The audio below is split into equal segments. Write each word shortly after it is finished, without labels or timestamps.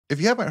If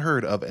you haven't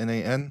heard of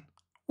n8n,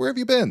 where have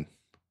you been?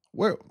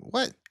 What?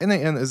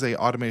 n8n is a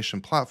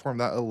automation platform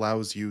that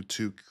allows you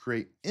to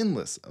create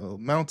endless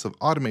amounts of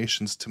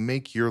automations to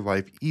make your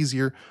life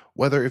easier,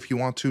 whether if you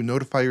want to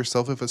notify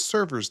yourself if a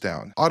server's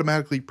down,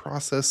 automatically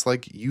process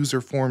like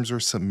user forms or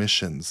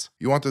submissions.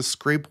 You want to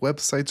scrape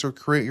websites or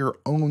create your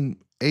own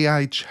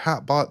AI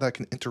chatbot that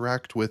can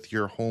interact with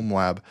your home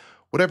lab.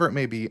 Whatever it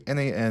may be,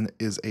 n8n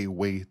is a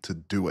way to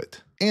do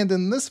it. And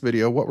in this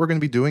video, what we're going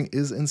to be doing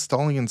is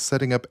installing and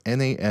setting up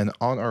n8n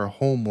on our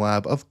home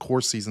lab. Of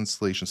course, these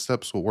installation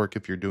steps will work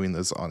if you're doing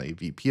this on a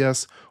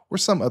VPS or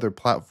some other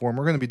platform.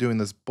 We're going to be doing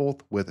this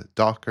both with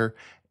Docker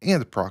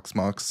and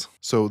Proxmox,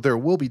 so there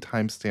will be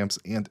timestamps,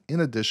 and in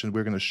addition,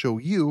 we're going to show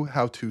you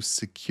how to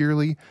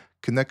securely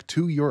connect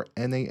to your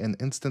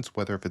n8n instance,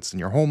 whether if it's in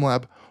your home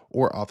lab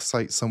or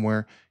offsite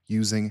somewhere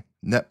using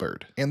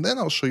NetBird. And then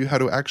I'll show you how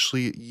to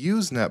actually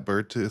use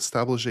NetBird to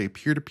establish a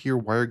peer-to-peer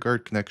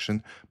WireGuard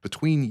connection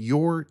between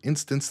your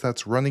instance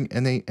that's running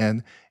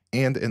n8n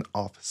and an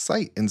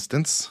off-site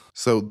instance,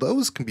 so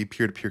those can be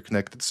peer-to-peer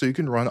connected so you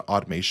can run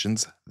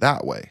automations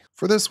that way.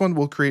 For this one,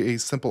 we'll create a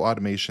simple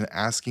automation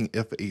asking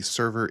if a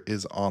server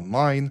is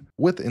online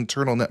with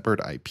internal NetBird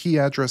IP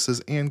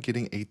addresses and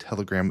getting a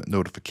Telegram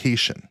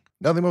notification.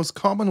 Now, the most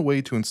common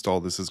way to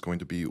install this is going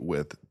to be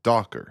with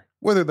Docker,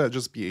 whether that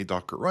just be a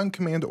Docker run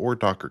command or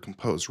Docker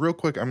compose. Real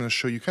quick, I'm going to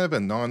show you kind of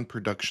a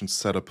non-production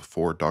setup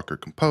for Docker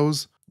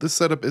compose. This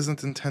setup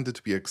isn't intended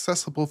to be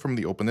accessible from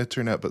the open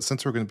internet, but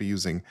since we're going to be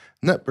using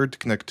NetBird to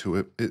connect to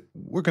it,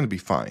 we're going to be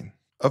fine.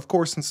 Of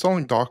course,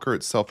 installing Docker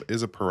itself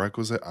is a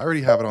prerequisite. I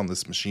already have it on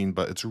this machine,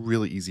 but it's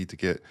really easy to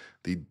get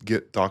the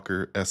git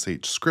docker sh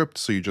script,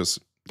 so you just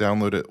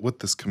download it with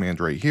this command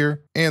right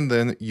here, and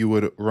then you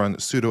would run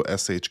sudo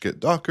sh git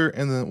docker,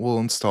 and then it will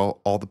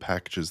install all the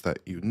packages that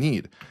you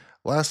need.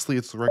 Lastly,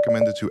 it's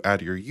recommended to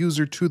add your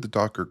user to the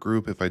Docker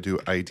group. If I do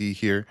ID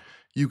here,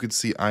 you could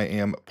see I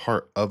am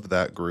part of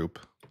that group.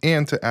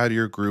 And to add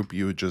your group,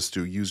 you would just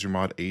do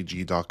usermod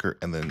ag docker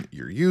and then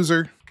your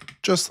user,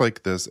 just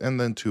like this. And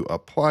then to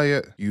apply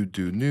it, you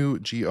do new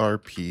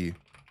grp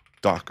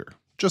docker,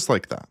 just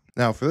like that.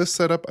 Now for this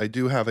setup, I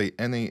do have a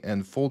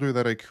n8n folder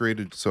that I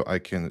created so I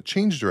can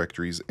change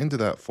directories into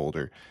that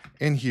folder.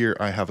 And here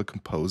I have a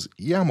compose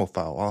YAML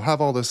file. I'll have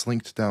all this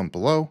linked down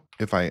below.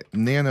 If I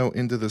nano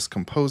into this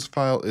compose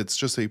file, it's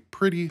just a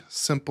pretty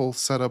simple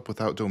setup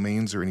without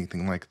domains or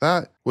anything like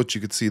that. What you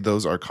can see,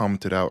 those are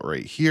commented out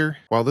right here.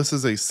 While this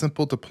is a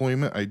simple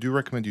deployment, I do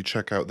recommend you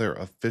check out their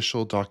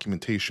official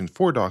documentation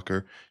for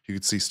Docker. You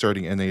can see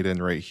starting n8n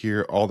right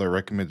here, all their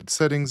recommended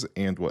settings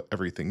and what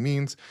everything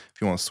means. If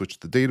you want to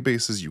switch the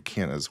databases, you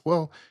can as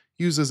well.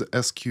 Uses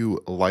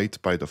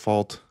SQLite by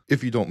default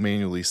if you don't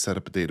manually set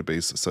up a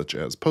database such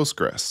as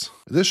Postgres.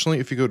 Additionally,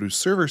 if you go to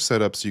server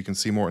setups, you can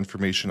see more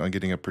information on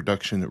getting a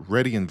production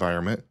ready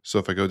environment. So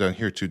if I go down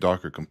here to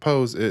Docker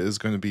Compose, it is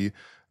going to be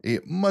a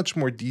much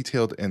more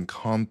detailed and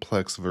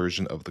complex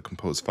version of the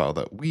compose file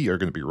that we are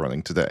going to be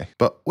running today.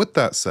 But with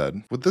that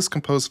said, with this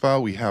compose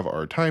file, we have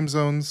our time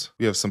zones,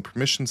 we have some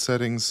permission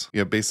settings, we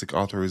have basic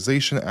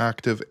authorization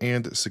active,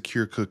 and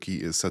secure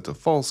cookie is set to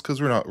false because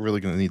we're not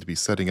really going to need to be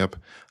setting up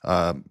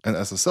an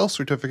SSL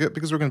certificate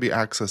because we're going to be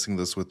accessing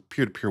this with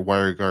peer-to-peer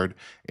WireGuard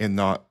and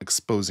not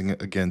exposing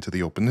it again to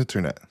the open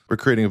internet. We're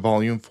creating a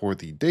volume for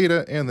the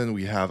data, and then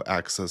we have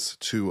access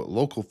to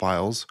local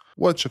files,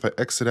 which if I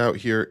exit out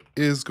here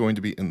is going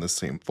to be in the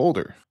same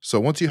folder. So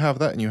once you have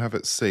that and you have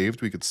it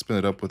saved, we could spin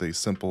it up with a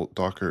simple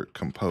docker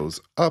compose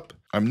up.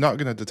 I'm not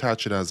going to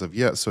detach it as of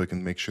yet so I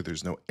can make sure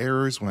there's no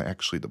errors when I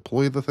actually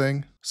deploy the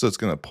thing. So it's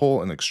going to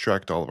pull and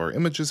extract all of our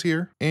images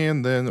here.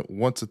 And then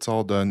once it's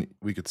all done,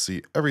 we could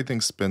see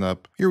everything spin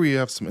up. Here we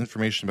have some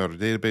information about our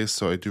database,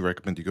 so I do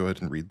recommend you go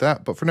ahead and read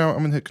that. But for now, I'm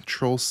going to hit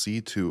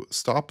Control-C to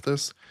stop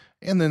this.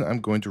 And then I'm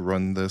going to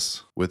run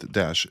this with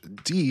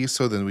 -D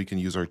so then we can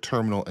use our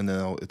terminal, and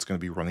now it's going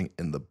to be running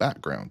in the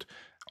background.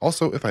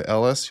 Also, if I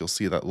ls, you'll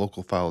see that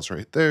local file is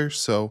right there,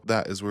 so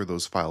that is where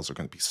those files are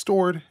going to be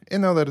stored.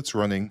 And now that it's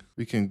running,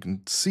 we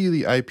can see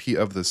the IP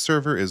of the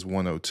server is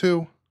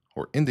 102,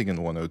 or ending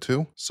in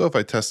 102. So if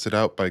I test it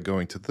out by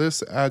going to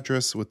this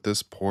address with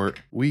this port,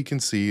 we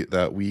can see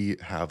that we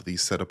have the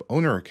setup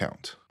owner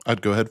account.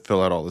 I'd go ahead,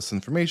 fill out all this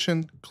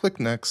information, click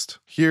next.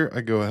 Here,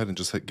 I go ahead and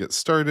just hit get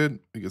started.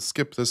 We can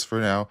skip this for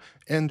now.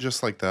 And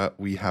just like that,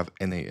 we have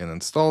n8n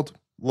installed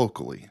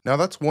locally. Now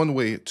that's one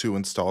way to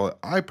install it.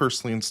 I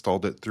personally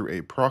installed it through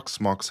a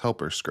Proxmox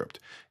helper script.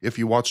 If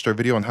you watched our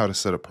video on how to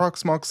set up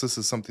Proxmox, this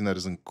is something that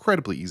is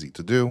incredibly easy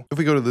to do. If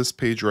we go to this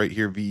page right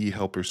here, VE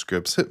helper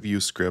scripts, hit view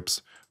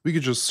scripts, we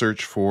could just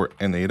search for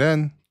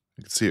n8n.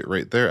 You can see it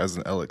right there as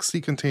an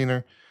LXC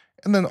container.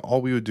 And then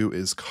all we would do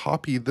is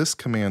copy this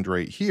command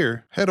right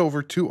here, head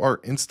over to our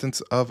instance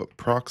of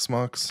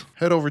Proxmox,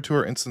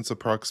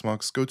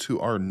 go to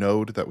our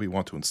node that we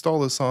want to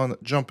install this on,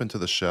 jump into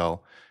the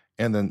shell,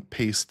 and then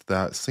paste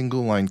that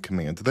single line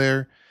command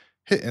there.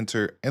 hit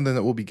enter, and then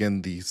it will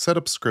begin the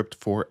setup script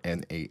for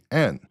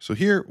n8n. So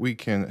here we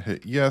can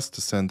hit yes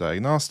to send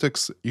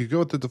diagnostics. You go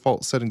with the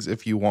default settings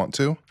if you want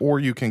to, or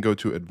you can go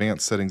to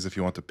advanced settings if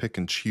you want to pick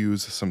and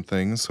choose some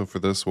things. So for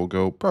this, we'll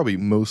go probably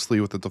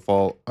mostly with the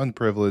default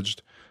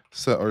unprivileged,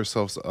 set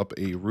ourselves up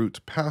a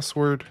root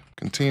password,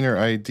 container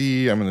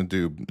ID. I'm going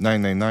to do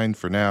 999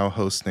 for now,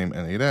 host name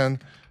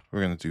n8n.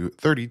 We're going to do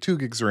 32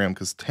 gigs of RAM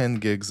because 10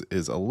 gigs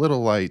is a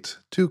little light,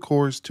 2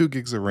 cores, 2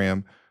 gigs of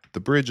RAM. The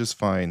bridge is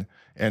fine.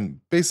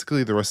 And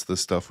basically the rest of the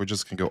stuff, we're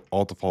just going to go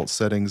all default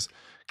settings.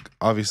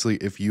 Obviously,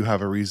 if you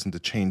have a reason to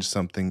change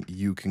something,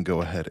 you can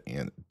go ahead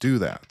and do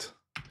that.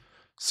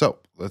 So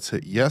let's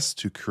hit yes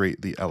to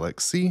create the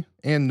LXC.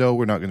 And no,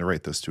 we're not going to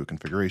write this to a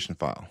configuration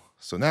file.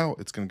 So now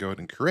it's going to go ahead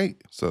and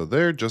create. So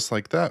there, just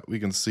like that, we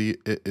can see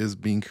it is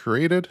being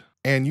created.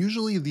 And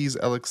usually these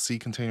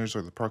LXC containers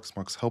or the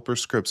Proxmox helper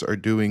scripts are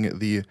doing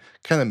the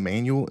kind of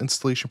manual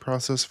installation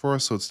process for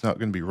us, so it's not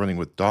going to be running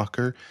with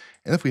Docker.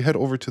 And if we head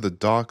over to the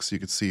docs, you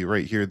can see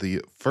right here,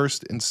 the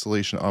first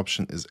installation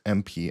option is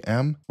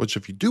npm, which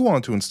if you do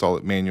want to install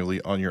it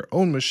manually on your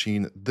own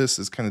machine, this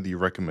is kind of the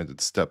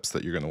recommended steps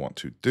that you're going to want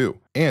to do.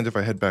 And if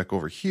I head back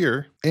over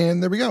here,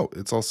 and there we go,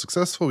 it's all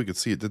successful. We can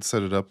see it did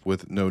set it up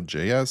with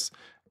Node.js.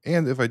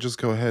 And if I just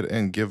go ahead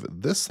and give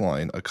this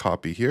line a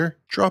copy here,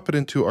 drop it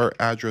into our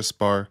address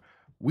bar,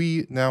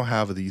 we now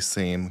have the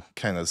same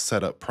kind of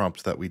setup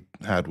prompt that we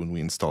had when we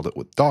installed it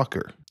with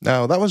Docker.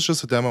 Now, that was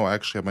just a demo. I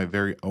actually have my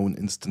very own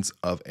instance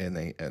of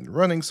n8n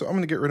running, so I'm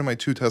going to get rid of my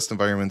 2 test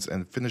environments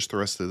and finish the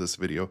rest of this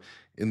video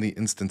in the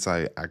instance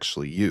I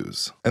actually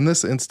use. And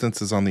this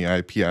instance is on the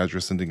IP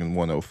address ending in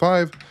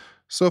 105.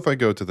 So if I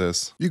go to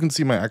this, you can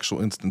see my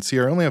actual instance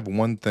here. I only have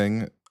one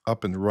thing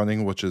up and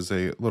running, which is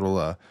a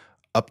little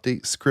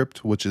update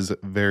script, which is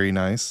very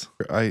nice.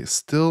 I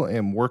still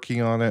am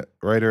working on it.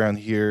 Right around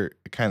here,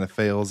 it kind of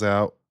fails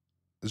out.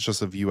 It's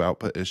just a view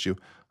output issue.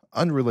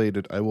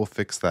 Unrelated, I will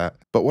fix that.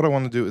 But what I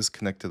want to do is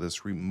connect to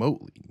this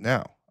remotely.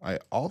 Now, I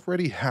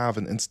already have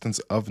an instance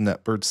of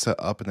NetBird set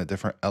up in a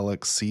different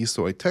LXC,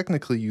 so I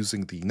technically,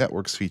 using the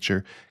networks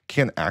feature,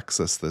 can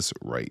access this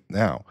right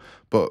now.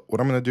 But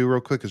what I'm going to do real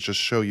quick is just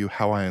show you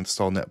how I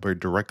install NetBird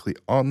directly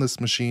on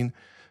this machine,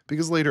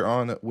 because later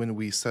on, when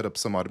we set up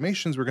some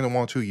automations, we're going to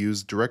want to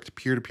use direct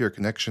peer-to-peer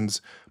connections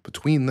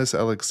between this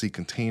LXC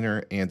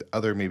container and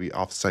other maybe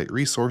offsite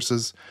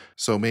resources.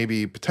 So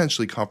maybe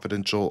potentially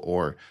confidential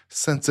or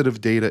sensitive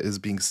data is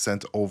being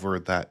sent over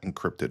that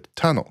encrypted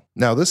tunnel.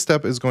 Now, this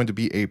step is going to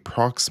be a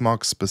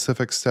Proxmox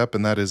specific step,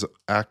 and that is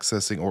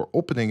accessing or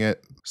opening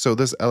it so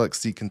this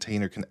LXC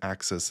container can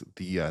access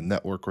the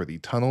network or the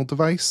tunnel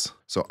device.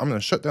 So I'm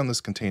going to shut down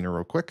this container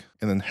real quick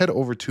and then head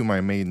over to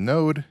my main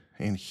node.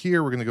 And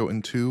here we're going to go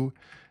into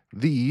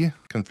the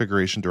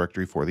configuration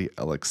directory for the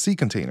LXC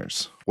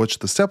containers, which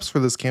the steps for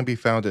this can be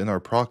found in our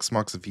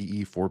Proxmox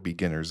VE for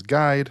Beginners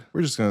guide.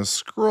 We're just going to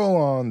scroll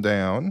on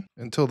down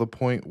until the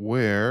point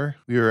where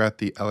we are at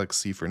the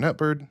LXC for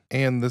NetBird.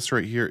 And this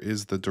right here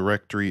is the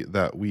directory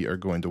that we are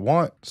going to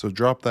want. So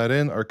drop that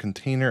in. Our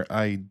container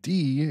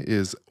ID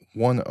is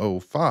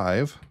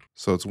 105.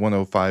 So it's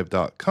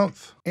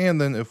 105.conf.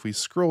 And then if we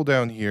scroll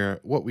down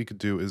here, what we could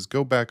do is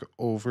go back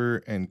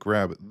over and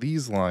grab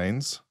these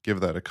lines,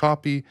 give that a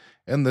copy,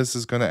 and this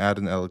is going to add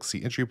an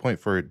LXC entry point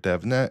for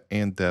devnet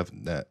and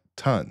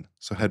devnet_ton.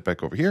 So head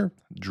back over here,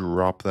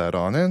 drop that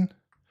on in,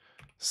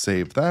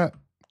 save that,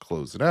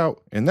 close it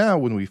out. And now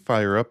when we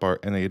fire up our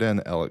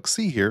n8n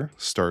LXC here,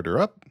 start her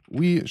up,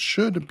 we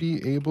should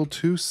be able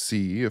to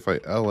see, if I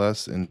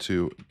ls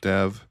into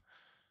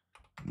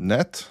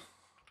devnet,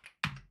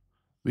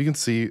 we can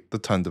see the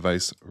ton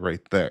device right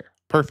there.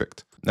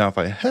 Perfect. Now, if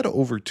I head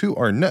over to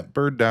our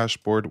NetBird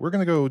dashboard, we're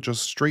going to go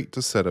just straight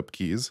to setup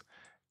keys,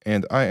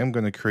 and I am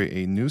going to create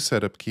a new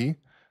setup key.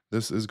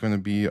 This is going to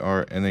be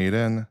our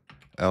n8n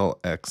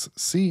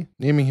LXC.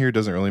 Naming here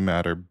doesn't really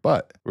matter,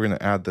 but we're going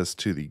to add this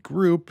to the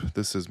group.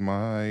 This is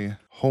my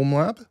home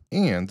lab,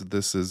 and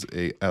this is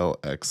a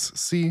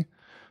LXC.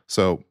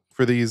 So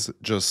for these,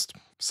 just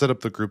set up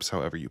the groups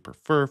however you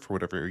prefer for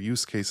whatever your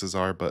use cases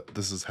are, but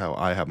this is how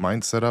I have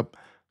mine set up.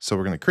 So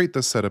we're going to create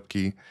this setup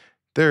key.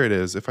 There it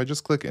is. If I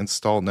just click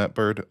install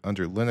NetBird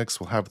under Linux,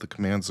 we'll have the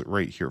commands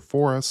right here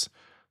for us.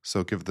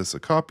 So give this a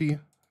copy,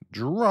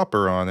 drop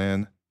her on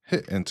in,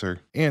 hit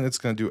enter, and it's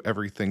going to do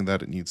everything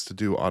that it needs to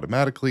do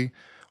automatically.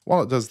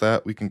 While it does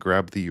that, we can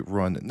grab the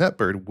run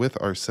NetBird with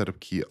our setup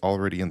key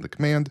already in the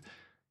command,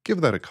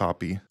 give that a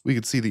copy. We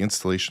could see the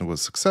installation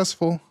was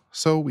successful.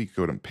 So we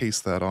go ahead and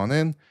paste that on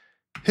in,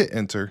 hit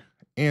enter,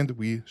 and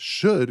we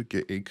should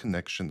get a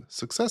connection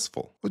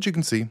successful, which you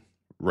can see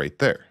right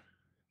there.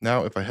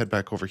 Now, if I head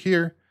back over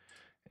here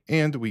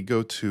and we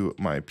go to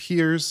my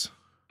peers,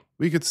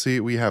 we could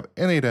see we have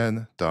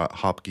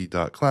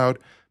n8n.hopkey.cloud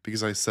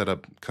because I set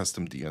up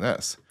custom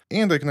DNS.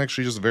 And I can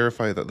actually just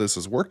verify that this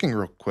is working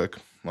real quick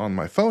on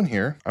my phone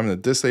here. I'm going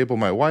to disable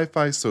my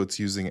Wi-Fi so it's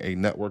using a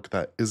network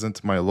that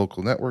isn't my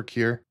local network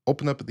here.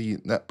 Open up the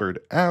NetBird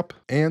app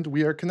and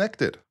we are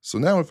connected. So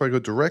now if I go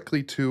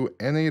directly to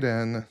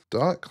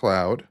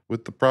n8n.cloud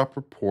with the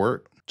proper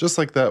port, just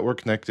like that, we're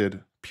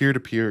connected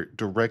peer-to-peer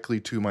directly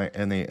to my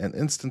n8n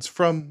instance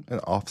from an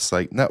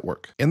offsite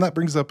network. And that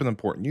brings up an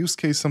important use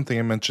case, something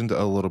I mentioned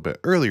a little bit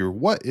earlier.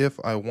 What if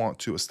I want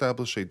to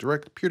establish a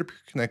direct peer-to-peer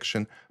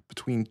connection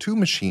between two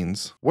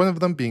machines, one of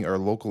them being our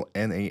local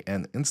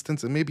n8n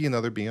instance and maybe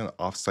another being an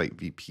offsite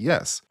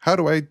VPS? How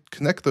do I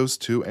connect those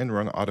two and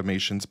run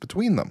automations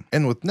between them?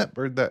 And with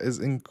NetBird, that is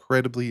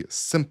incredibly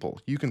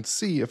simple. You can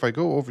see if I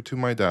go over to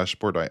my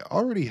dashboard, I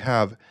already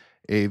have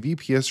a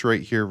VPS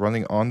right here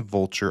running on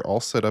Vultr, all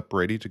set up,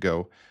 ready to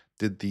go.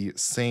 Did the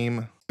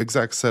same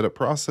exact setup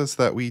process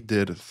that we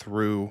did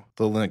through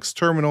the Linux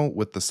terminal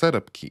with the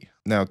setup key.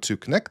 Now, to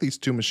connect these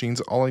two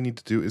machines, all I need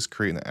to do is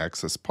create an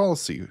access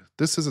policy.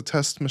 This is a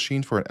test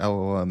machine for an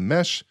LLM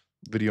mesh.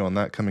 Video on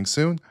that coming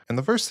soon. And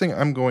the first thing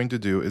I'm going to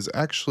do is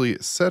actually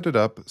set it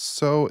up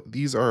so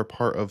these are a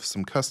part of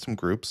some custom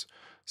groups.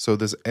 So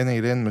this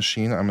n8n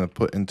machine, I'm going to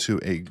put into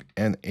a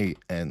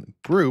n8n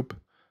group,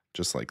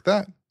 just like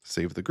that.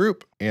 Save the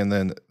group, and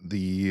then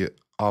the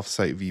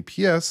offsite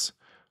VPS,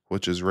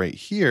 which is right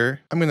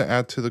here, I'm going to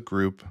add to the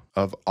group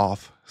of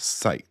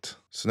offsite.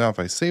 So now if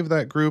I save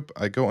that group,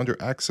 I go under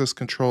access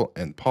control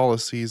and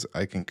policies,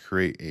 I can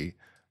create a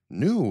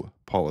new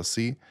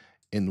policy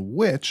in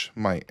which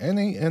my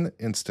n8n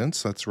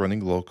instance that's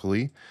running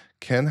locally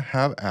can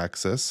have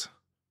access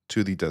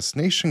to the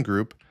destination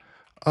group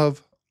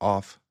of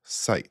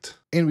offsite.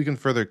 And we can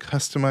further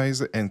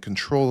customize and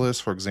control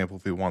this. For example,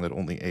 if we wanted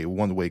only a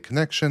one-way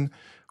connection,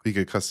 we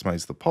could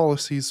customize the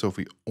policies. So if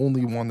we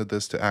only wanted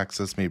this to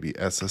access maybe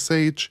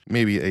SSH,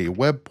 maybe a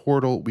web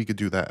portal, we could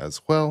do that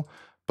as well.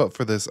 But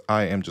for this,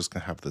 I am just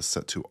going to have this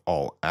set to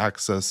all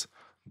access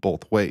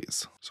both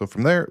ways. So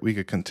from there, we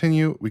could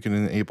continue. We can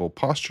enable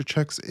posture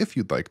checks if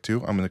you'd like to.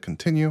 I'm going to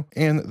continue.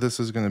 And this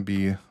is going to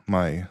be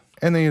my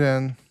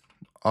n8n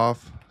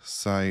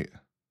offsite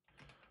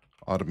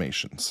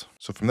automations.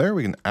 So from there,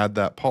 we can add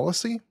that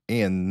policy.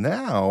 And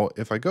now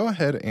if I go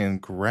ahead and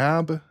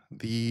grab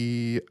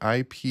the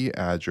IP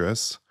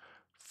address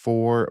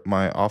for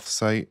my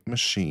offsite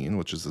machine,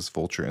 which is this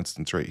Vultr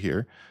instance right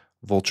here,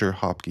 Vultr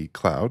Hopkey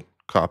Cloud,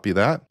 copy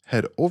that,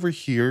 head over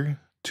here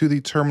to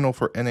the terminal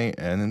for n8n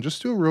and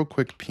just do a real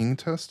quick ping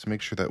test to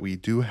make sure that we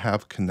do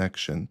have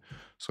connection.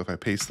 So if I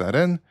paste that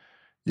in,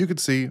 you can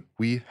see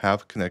we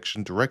have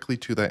connection directly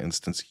to that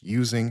instance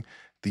using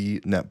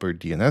the NetBird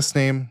DNS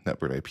name,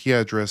 NetBird IP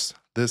address.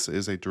 This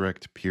is a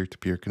direct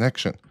peer-to-peer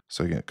connection.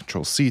 So again,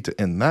 Control C to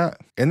end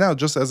that. And now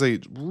just as a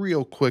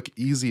real quick,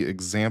 easy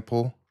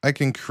example, I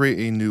can create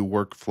a new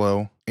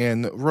workflow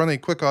and run a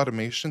quick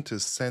automation to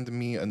send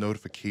me a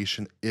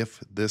notification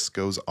if this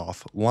goes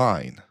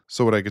offline.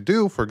 So what I could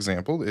do, for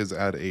example, is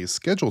add a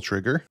schedule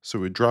trigger. So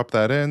we drop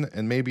that in,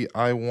 and maybe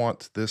I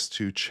want this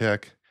to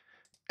check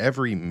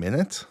every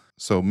minute.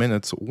 So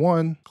minutes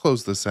 1,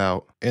 close this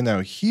out. And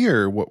now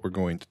here, what we're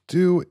going to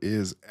do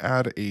is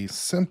add a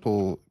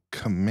simple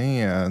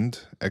command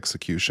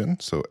execution.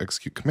 So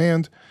execute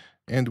command,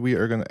 and we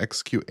are going to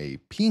execute a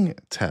ping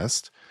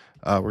test.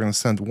 We're going to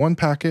send one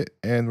packet,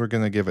 and we're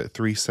going to give it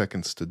 3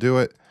 seconds to do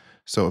it.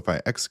 So if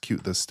I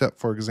execute this step,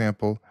 for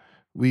example,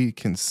 we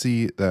can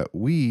see that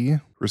we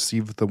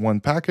received the one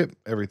packet,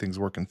 everything's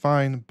working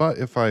fine. But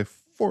if I,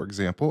 for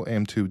example,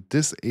 am to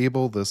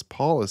disable this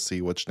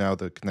policy, which now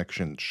the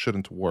connection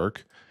shouldn't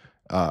work,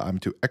 I'm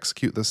to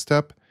execute this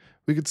step,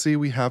 we could see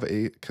we have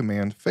a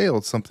command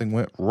failed. Something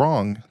went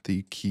wrong.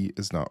 The key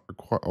is not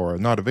required or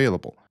not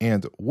available.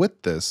 And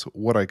with this,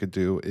 what I could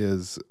do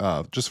is,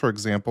 just for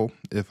example,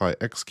 if I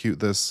execute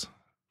this,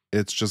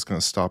 it's just going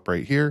to stop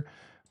right here.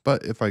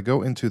 But if I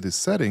go into the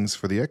settings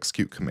for the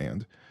execute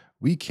command,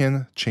 we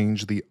can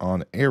change the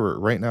on error.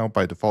 Right now,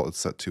 by default, it's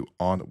set to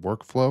on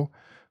workflow.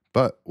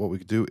 But what we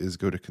could do is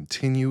go to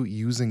continue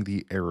using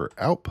the error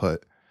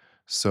output.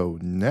 So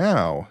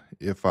now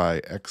if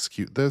I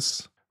execute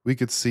this, we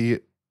could see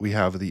we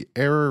have the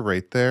error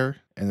right there.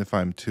 And if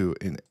I'm to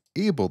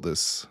enable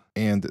this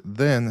and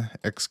then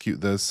execute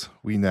this,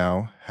 we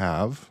now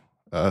have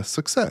a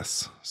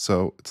success.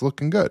 So it's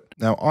looking good.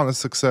 Now on a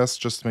success,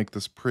 just to make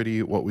this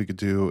pretty, what we could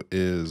do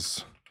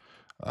is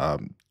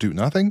do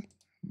nothing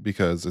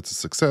because it's a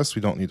success.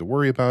 We don't need to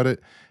worry about it.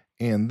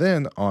 And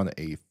then on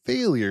a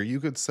failure,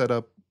 you could set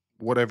up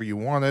whatever you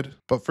wanted.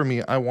 But for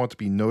me, I want to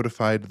be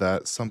notified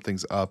that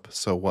something's up.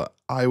 So what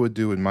I would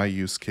do in my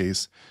use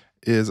case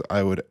is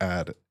I would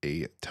add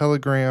a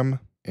Telegram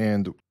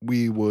and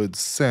we would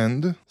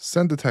send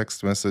a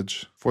text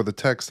message. For the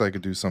text, I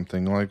could do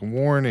something like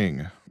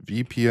warning,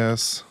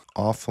 VPS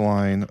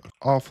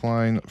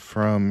offline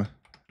from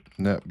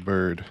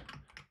NetBird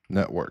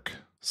network,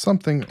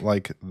 something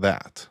like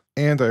that.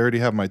 And I already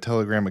have my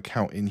Telegram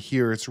account in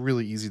here. It's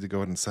really easy to go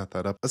ahead and set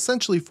that up.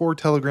 Essentially for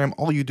Telegram,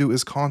 all you do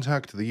is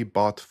contact the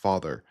bot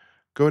father.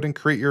 Go ahead and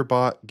create your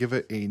bot, give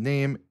it a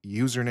name,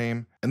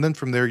 username, and then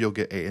from there you'll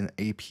get an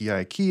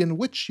API key in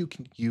which you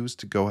can use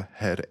to go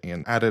ahead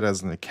and add it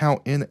as an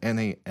account in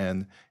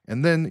n8n.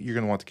 And then you're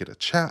going to want to get a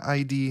chat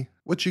ID,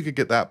 which you could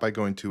get that by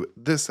going to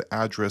this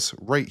address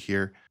right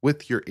here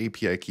with your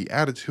API key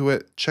added to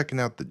it, checking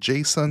out the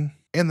JSON,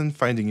 and then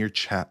finding your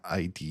chat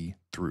ID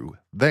through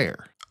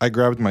there. I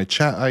grabbed my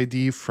chat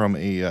ID from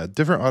a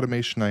different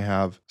automation I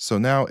have. So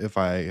now if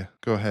I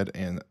go ahead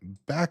and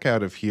back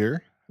out of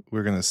here,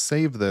 we're going to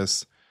save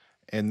this.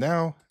 And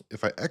now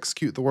if I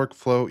execute the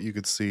workflow, you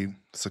could see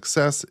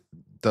success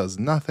does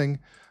nothing.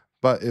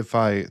 But if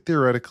I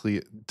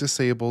theoretically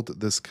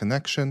disabled this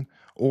connection,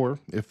 or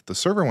if the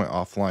server went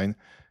offline,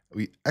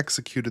 we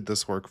executed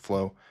this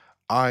workflow,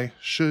 I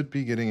should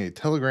be getting a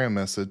Telegram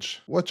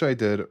message, which I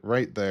did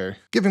right there,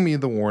 giving me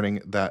the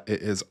warning that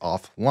it is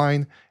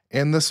offline,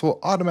 and this will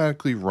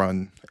automatically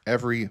run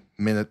every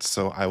minute,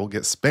 so I will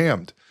get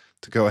spammed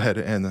to go ahead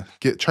and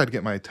try to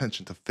get my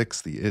attention to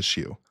fix the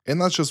issue. And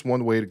that's just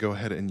one way to go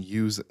ahead and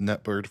use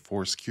NetBird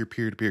for secure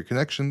peer-to-peer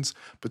connections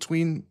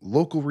between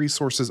local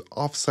resources,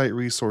 offsite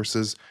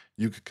resources.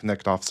 You could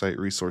connect offsite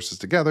resources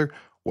together.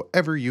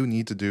 Whatever you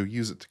need to do,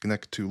 use it to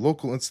connect to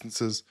local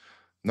instances.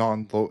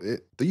 The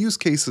use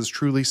cases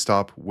truly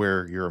stop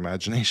where your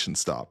imagination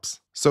stops.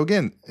 So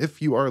again,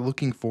 if you are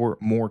looking for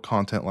more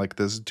content like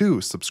this, do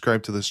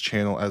subscribe to this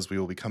channel, as we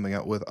will be coming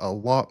out with a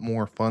lot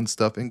more fun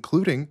stuff,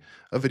 including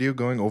a video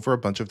going over a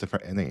bunch of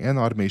different n8n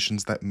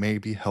automations that may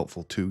be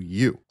helpful to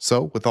you.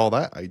 So with all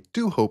that, I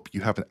do hope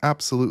you have an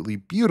absolutely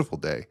beautiful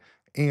day,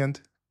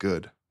 and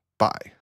goodbye.